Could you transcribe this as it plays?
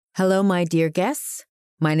Hello, my dear guests.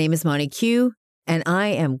 My name is Moni Q, and I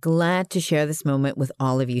am glad to share this moment with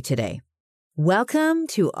all of you today. Welcome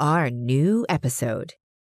to our new episode.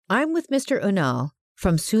 I'm with Mr. Ünal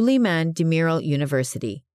from Süleyman Demirel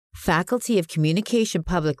University, Faculty of Communication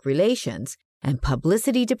Public Relations and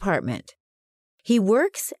Publicity Department. He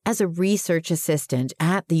works as a research assistant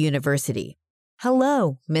at the university.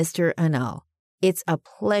 Hello, Mr. Ünal. It's a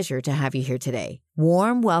pleasure to have you here today.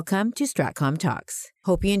 Warm welcome to StratcomTalks.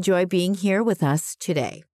 Hope you enjoy being here with us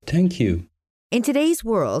today. Thank you. In today's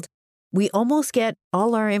world, we almost get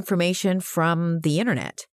all our information from the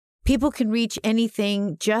internet. People can reach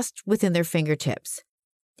anything just within their fingertips.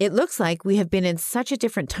 It looks like we have been in such a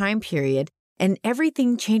different time period and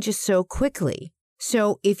everything changes so quickly.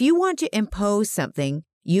 So if you want to impose something,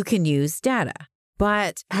 you can use data.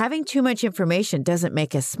 But having too much information doesn't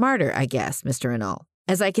make us smarter, I guess, Mr. Ünal.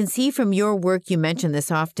 As I can see from your work, you mention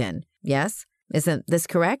this often. Yes? Isn't this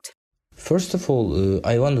correct? First of all,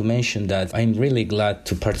 I want to mention that I'm really glad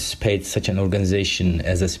to participate in such an organization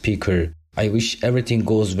as a speaker. I wish everything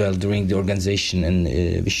goes well during the organization and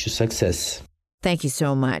wish you success. Thank you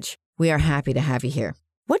so much. We are happy to have you here.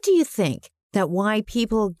 What do you think that why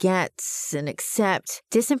people get and accept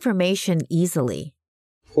disinformation easily?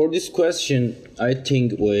 For this question, I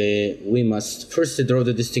think we must first draw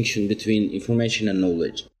the distinction between information and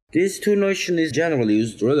knowledge. These two notions is generally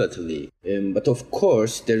used relatively, but of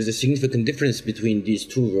course there is a significant difference between these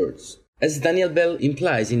two words. As Daniel Bell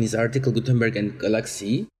implies in his article Gutenberg and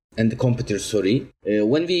Galaxy, and the computer,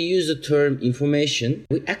 when we use the term information,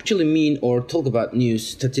 we actually mean or talk about news,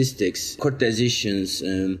 statistics, court decisions,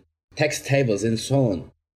 text tables, and so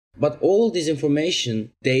on. But all this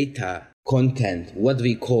information, data, content, what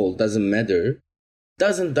we call, doesn't matter,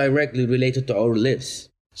 doesn't directly relate to our lives.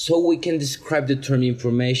 So we can describe the term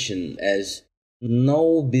information as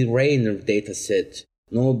no-brainer dataset,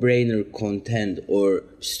 no-brainer content, or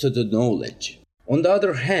studied knowledge. On the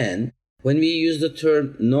other hand, when we use the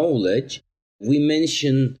term knowledge, we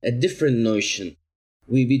mention a different notion.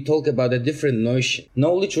 We talk about a different notion.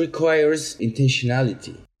 Knowledge requires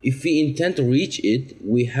intentionality. If we intend to reach it,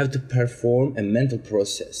 we have to perform a mental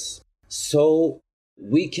process. So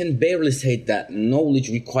we can barely say that knowledge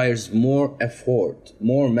requires more effort,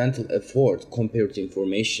 more mental effort compared to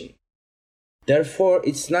information. Therefore,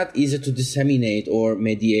 it's not easy to disseminate or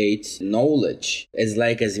mediate knowledge as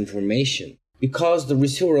information, because the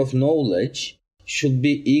receiver of knowledge should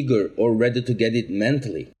be eager or ready to get it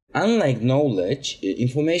mentally. Unlike knowledge,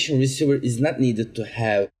 information receiver is not needed to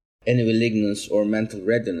have any willingness or mental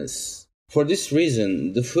readiness. For this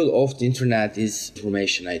reason, the full of the internet is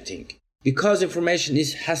information, I think. Because information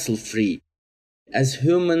is hassle-free. As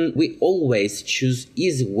human, we always choose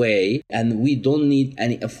easy way and we don't need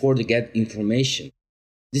any effort to get information.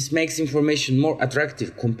 This makes information more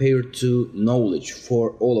attractive compared to knowledge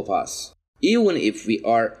for all of us. Even if we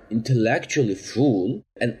are intellectually full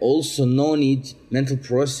and also no need mental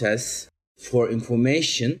process for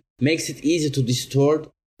information makes it easy to distort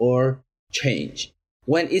or change.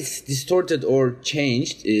 When it's distorted or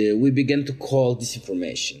changed, we begin to call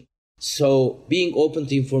disinformation. So being open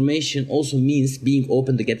to information also means being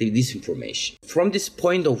open to getting disinformation. From this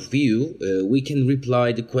point of view, we can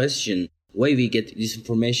reply the question why we get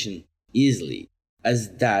disinformation easily,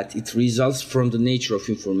 as that it results from the nature of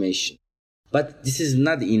information. But this is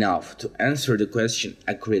not enough to answer the question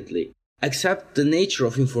accurately. Accept the nature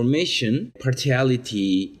of information,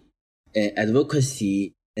 partiality,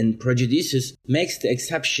 advocacy, and prejudices makes the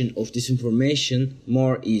exception of disinformation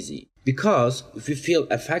more easy. Because if we feel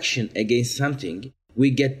affection against something, we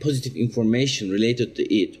get positive information related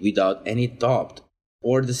to it without any doubt.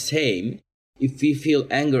 Or the same, if we feel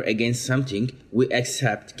anger against something, we get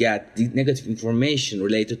the negative information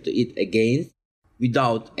related to it again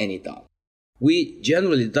without any doubt. We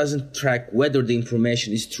generally doesn't track whether the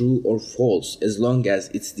information is true or false as long as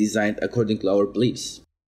it's designed according to our beliefs.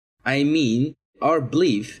 I mean, our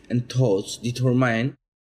belief and thoughts determine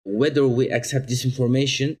whether we accept this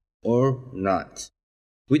information or not.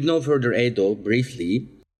 With no further ado, briefly,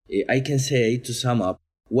 I can say to sum up,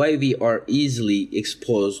 why we are easily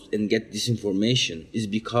exposed and get disinformation is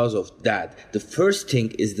because of that. The first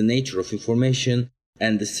thing is the nature of information,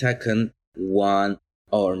 and the second one,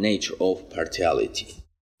 our nature of partiality.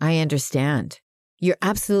 I understand. You're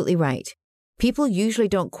absolutely right. People usually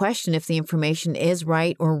don't question if the information is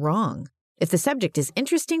right or wrong. If the subject is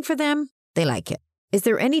interesting for them, they like it. Is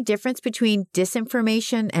there any difference between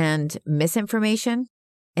disinformation and misinformation?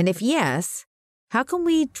 And if yes, how can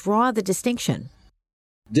we draw the distinction?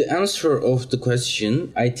 The answer of the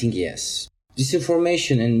question, I think yes.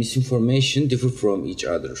 Disinformation and misinformation differ from each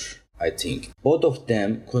other. I think. Both of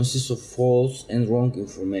them consist of false and wrong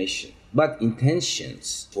information. But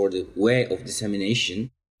intentions for the way of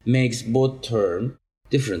dissemination makes both terms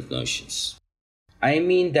different notions. I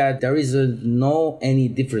mean that there is no any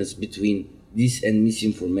difference between dis and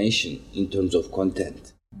misinformation in terms of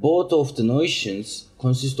content. Both of the notions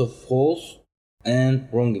consist of false and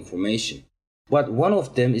wrong information. But one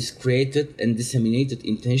of them is created and disseminated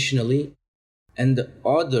intentionally, and the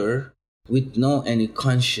other with no any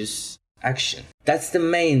conscious action. That's the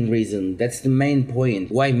main reason, that's the main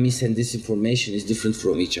point why mis and disinformation is different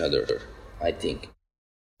from each other, I think.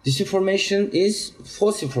 Disinformation is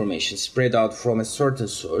false information spread out from a certain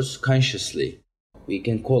source consciously. We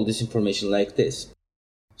can call disinformation like this.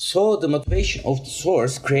 So the motivation of the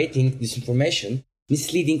source creating disinformation,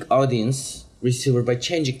 misleading audience receiver by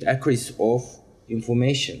changing the accuracy of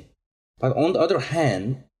information. But on the other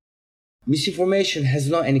hand, misinformation has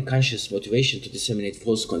no any conscious motivation to disseminate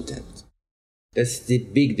false content. That's the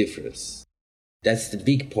big difference. That's the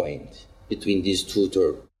big point between these two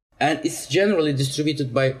terms. And it's generally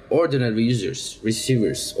distributed by ordinary users,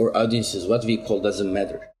 receivers, or audiences. What we call doesn't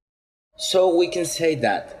matter. So we can say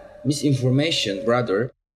that misinformation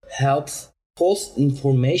rather helps false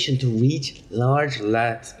information to reach large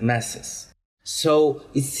masses. So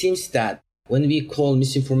it seems that when we call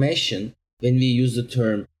misinformation, when we use the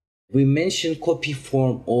term, we mention copy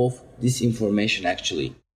form of disinformation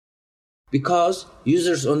actually. Because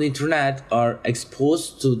users on the internet are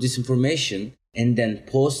exposed to disinformation and then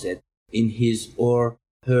post it in his or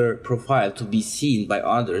her profile to be seen by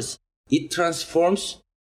others, it transforms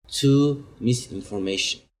to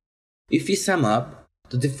misinformation. If we sum up,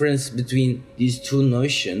 the difference between these two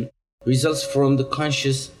notions results from the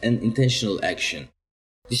conscious and intentional action.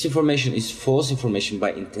 Disinformation is false information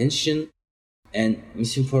by intention, and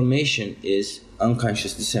misinformation is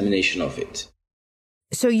unconscious dissemination of it.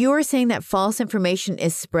 So you're saying that false information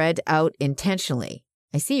is spread out intentionally.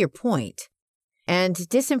 I see your point. And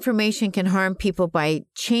disinformation can harm people by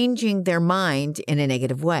changing their mind in a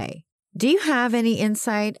negative way. Do you have any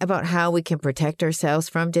insight about how we can protect ourselves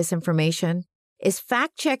from disinformation? Is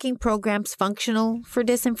fact-checking programs functional for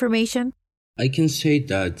disinformation? I can say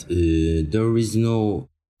that there is no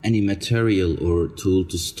any material or tool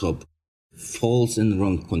to stop false and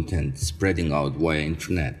wrong content spreading out via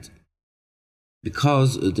internet.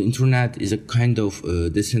 Because the internet is a kind of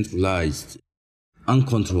decentralized,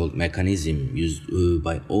 uncontrolled mechanism used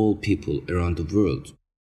by all people around the world.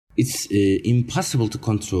 It's impossible to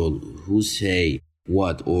control who say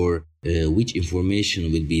what or which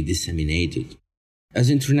information will be disseminated. As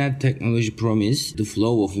internet technology promises, the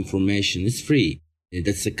flow of information is free.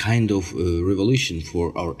 That's a kind of revolution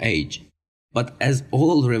for our age. But as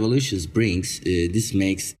all revolutions brings, this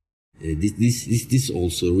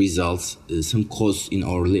also results some costs in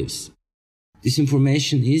our lives.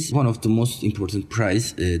 Disinformation is one of the most important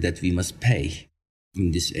price that we must pay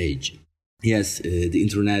in this age. Yes, the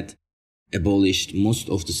internet abolished most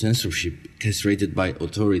of the censorship castrated by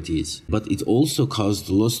authorities, but it also caused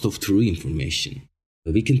the loss of true information.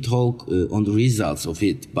 We can talk on the results of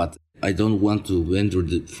it, but I don't want to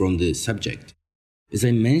wander from the subject. As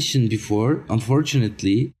I mentioned before,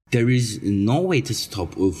 unfortunately, there is no way to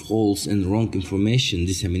stop false and wrong information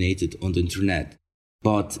disseminated on the internet.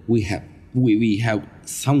 But we have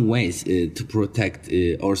some ways to protect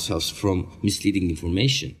ourselves from misleading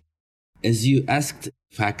information. As you asked,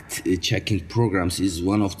 fact-checking programs is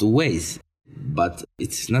one of the ways, but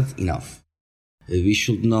it's not enough. We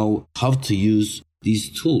should know how to use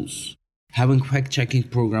these tools. Having fact-checking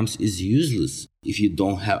programs is useless if you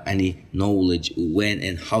don't have any knowledge when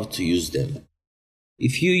and how to use them.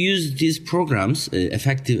 If you use these programs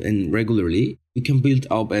effectively and regularly, you can build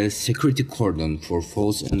up a security cordon for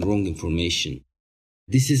false and wrong information.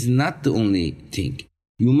 This is not the only thing.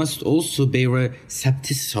 You must also bear a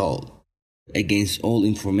sceptic soul against all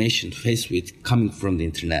information faced with coming from the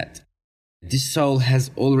internet. This soul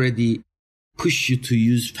has already pushed you to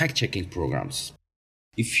use fact-checking programs.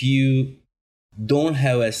 If you don't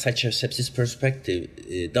have such a sepsis perspective,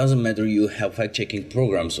 it doesn't matter you have fact-checking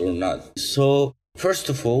programs or not. So, first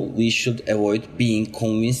of all, we should avoid being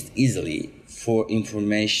convinced easily for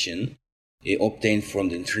information obtained from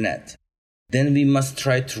the internet. Then we must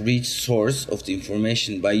try to reach source of the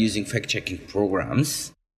information by using fact-checking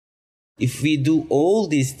programs. If we do all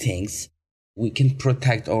these things, we can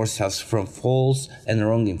protect ourselves from false and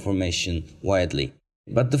wrong information widely.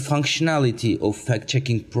 But the functionality of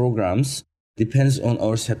fact-checking programs depends on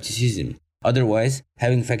our skepticism. Otherwise,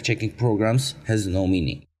 having fact-checking programs has no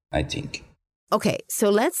meaning, I think. Okay, so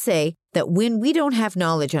let's say that when we don't have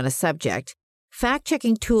knowledge on a subject,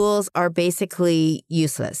 fact-checking tools are basically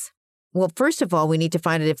useless. Well, first of all, we need to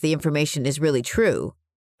find out if the information is really true.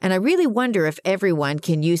 And I really wonder if everyone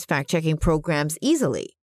can use fact-checking programs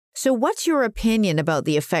easily. So what's your opinion about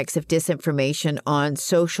the effects of disinformation on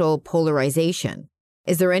social polarization?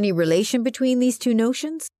 Is there any relation between these two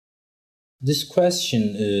notions? This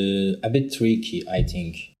question is a bit tricky, I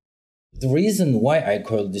think. The reason why I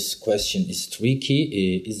call this question is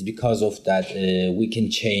tricky is because of that we can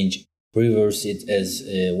reverse it as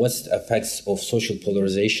what's the effects of social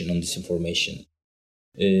polarization on disinformation.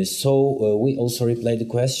 So we also reply the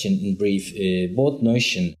question in brief.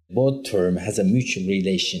 Both term has a mutual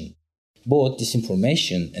relation. Both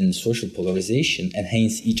disinformation and social polarization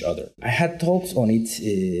enhance each other. I had talked on it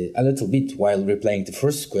a little bit while replying the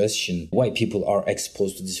first question, why people are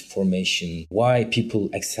exposed to disinformation, why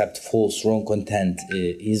people accept false, wrong content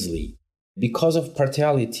easily. Because of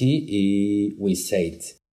partiality, we said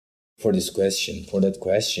for that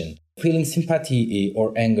question. Feeling sympathy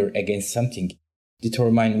or anger against something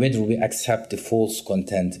determine whether we accept the false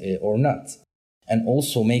content or not, and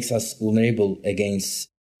also makes us vulnerable against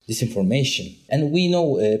disinformation. And we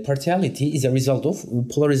know partiality is a result of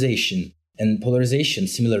polarization, and polarization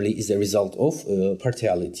similarly is a result of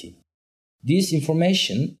partiality.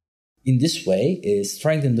 Disinformation in this way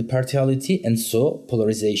strengthens the partiality and so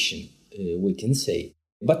polarization, we can say.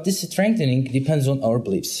 But this strengthening depends on our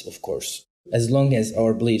beliefs, of course. As long as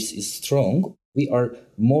our beliefs is strong, we are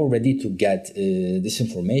more ready to get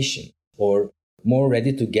disinformation, or more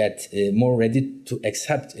ready to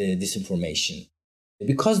accept disinformation.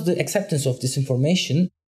 Because the acceptance of disinformation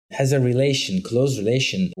has a close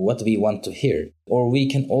relation, what we want to hear. Or we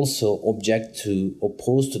can also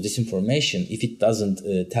oppose to disinformation if it doesn't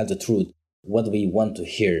tell the truth, what we want to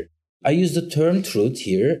hear. I use the term truth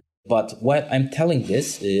here, but while I'm telling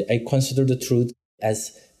this, I consider the truth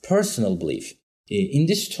as personal belief. In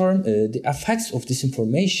this term, the effects of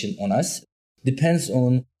disinformation on us depends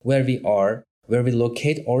on where we are, where we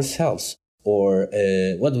locate ourselves, or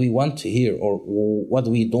what we want to hear or what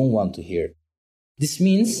we don't want to hear. This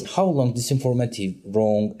means how long disinformative,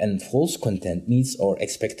 wrong, and false content meets our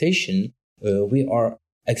expectation, we are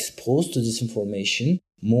exposed to disinformation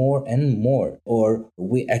more and more, or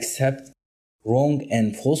we accept wrong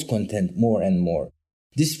and false content more and more.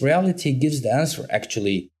 This reality gives the answer,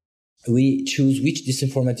 actually. We choose which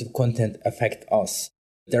disinformative content affect us.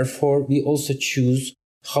 Therefore, we also choose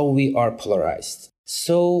how we are polarized.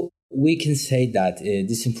 So we can say that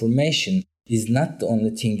disinformation is not the only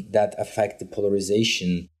thing that affects the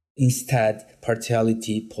polarization. Instead,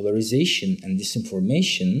 partiality, polarization, and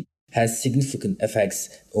disinformation has significant effects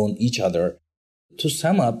on each other. To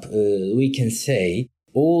sum up, we can say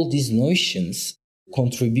all these notions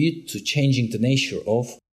contribute to changing the nature of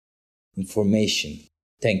information.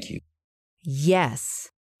 Thank you. Yes,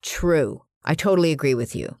 true. I totally agree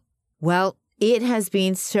with you. Well, it has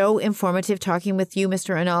been so informative talking with you,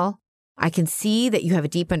 Mr. Ünal. I can see that you have a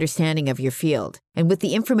deep understanding of your field. And with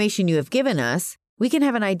the information you have given us, we can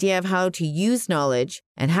have an idea of how to use knowledge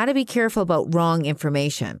and how to be careful about wrong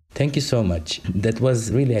information. Thank you so much. That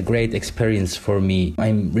was really a great experience for me.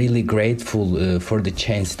 I'm really grateful for the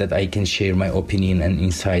chance that I can share my opinion and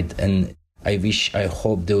insight. And I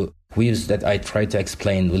hope the views that I try to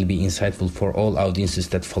explain will be insightful for all audiences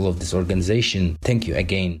that follow this organization. Thank you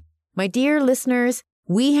again. My dear listeners,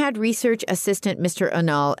 we had research assistant Mr.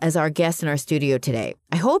 Ünal as our guest in our studio today.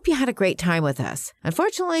 I hope you had a great time with us.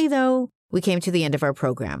 Unfortunately, though, we came to the end of our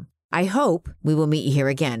program. I hope we will meet you here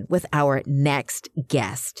again with our next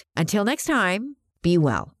guest. Until next time, be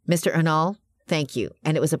well. Mr. Ünal, thank you,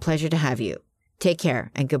 and it was a pleasure to have you. Take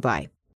care and goodbye.